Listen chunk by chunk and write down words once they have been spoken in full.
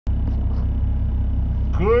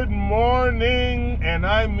Good morning, and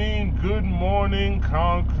I mean good morning,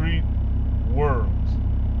 concrete world.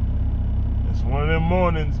 It's one of them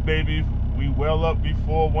mornings, baby. We well up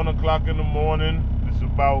before 1 o'clock in the morning. It's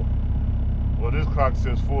about, well, this clock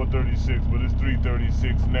says 4:36, but it's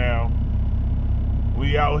 3:36 now.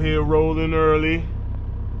 We out here rolling early.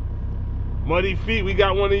 Muddy Feet, we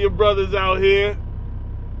got one of your brothers out here.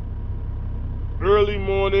 Early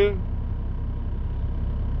morning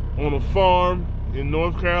on a farm in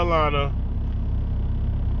North Carolina.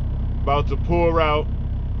 About to pour out.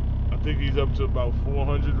 I think he's up to about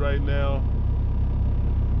 400 right now.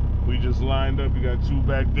 We just lined up. You got two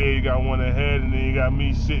back there, you got one ahead, and then you got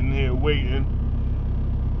me sitting here waiting.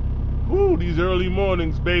 Whoo, these early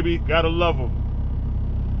mornings, baby. Gotta love them.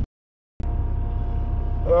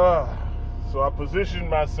 So I positioned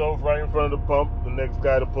myself right in front of the pump. The next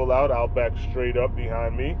guy to pull out, I'll back straight up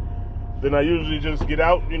behind me. Then I usually just get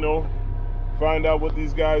out, you know, find out what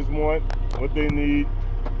these guys want, what they need,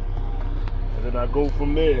 and then I go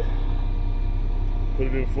from there. Put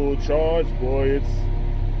it in full charge. Boy,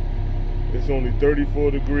 it's only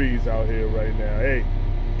 34 degrees out here right now. Hey,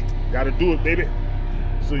 gotta do it, baby.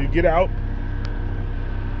 So you get out.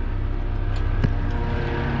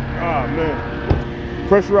 Ah, man.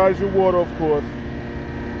 Pressurize your water, of course.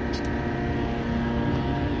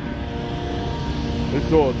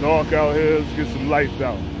 It's all dark out here. Let's get some lights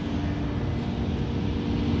out.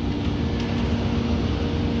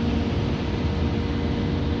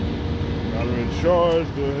 Got her in charge.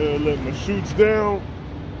 Go ahead and let my chutes down.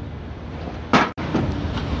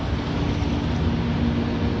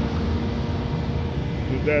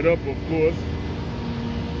 Put that up, of course.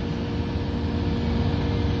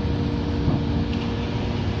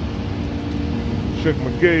 Check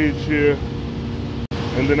my gauge here,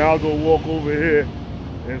 and then I'll go walk over here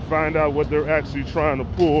and find out what they're actually trying to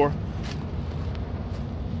pour.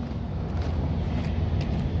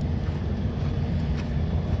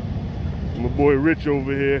 My boy Rich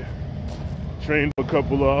over here, trained a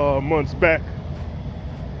couple of months back.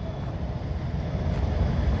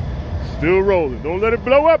 Still rolling. Don't let it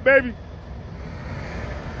blow up, baby.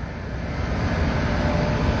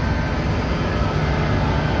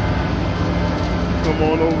 Come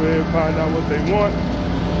on over here and find out what they want.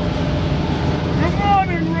 Good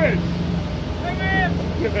morning, Rich. Hey,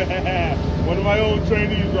 man. One of my old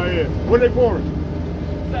trainees right here. What are they pouring?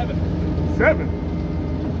 7. 7?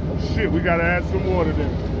 Oh, shit, we gotta add some water then.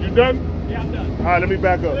 You done? Yeah, I'm done. All right, let me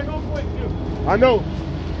back up. They're going quick, too. I know.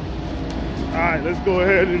 All right, let's go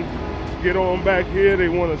ahead and get on back here. They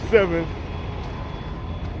want a 7.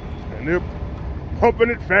 And they're pumping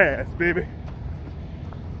it fast, baby.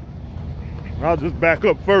 I'll just back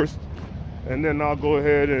up first, and then I'll go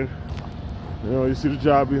ahead and, you know, you see the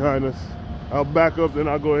job behind us. I'll back up, then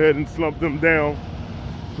I'll go ahead and slump them down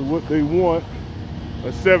to what they want.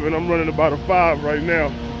 A 7, I'm running about a 5 right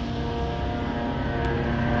now.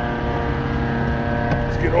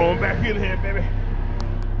 Let's get on back in here, baby.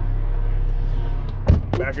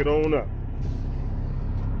 Back it on up.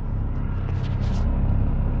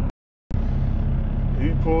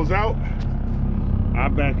 He pulls out, I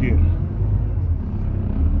back in.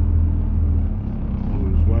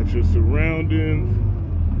 Watch your surroundings.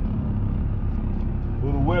 A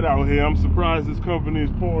little wet out here. I'm surprised this company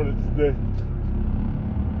is pouring it today.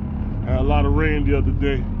 Had a lot of rain the other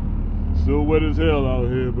day. Still wet as hell out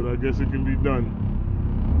here, but I guess it can be done.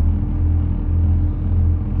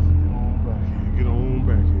 Get on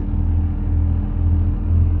back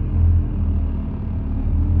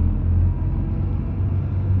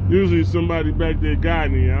here. Usually somebody back there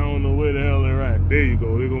guiding me. I don't know where the hell they're at. There you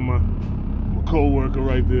go. There go my co-worker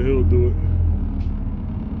right there. He'll do it.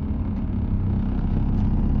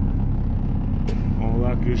 All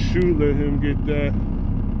I can shoot, let him get that.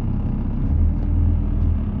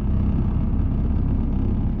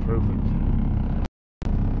 Perfect.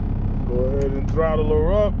 Go ahead and throttle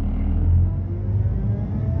her up.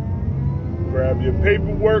 Grab your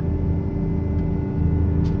paperwork.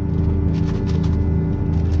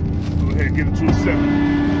 Go ahead and get it to a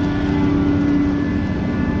 7.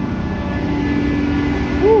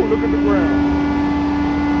 Woo, look at the ground.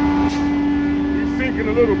 He's sinking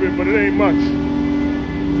a little bit, but it ain't much.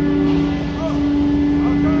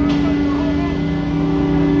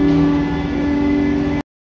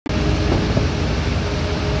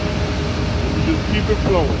 Just keep it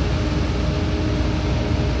flowing.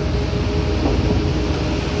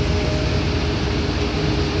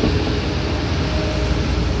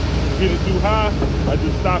 Get it too high, I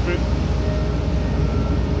just stop it.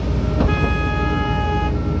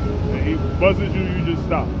 He buzzes you, you just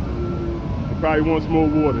stop. He probably wants more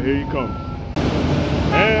water. Here he comes.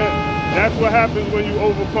 That's what happens when you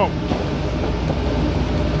overpump.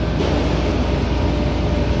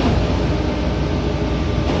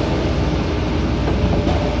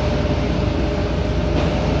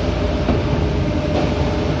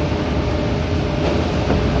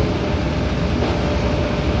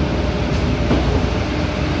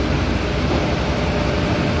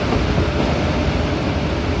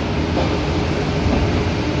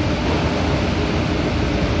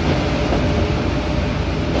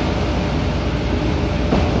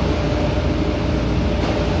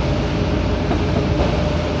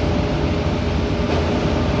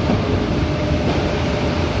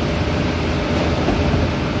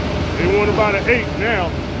 About an 8 now.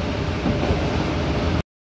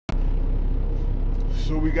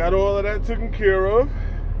 So we got all of that taken care of.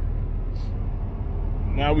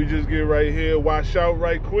 Now we just get right here, wash out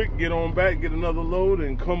right quick, get on back, get another load,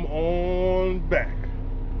 and come on back.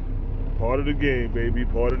 Part of the game, baby,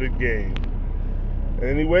 part of the game.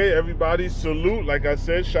 Anyway, everybody, salute. Like I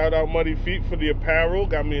said, shout out Muddy Feet for the apparel.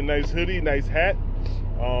 Got me a nice hoodie, nice hat.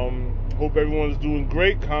 Hope everyone's doing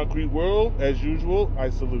great. Concrete World, as usual, I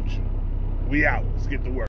salute you. We out. Let's get to work.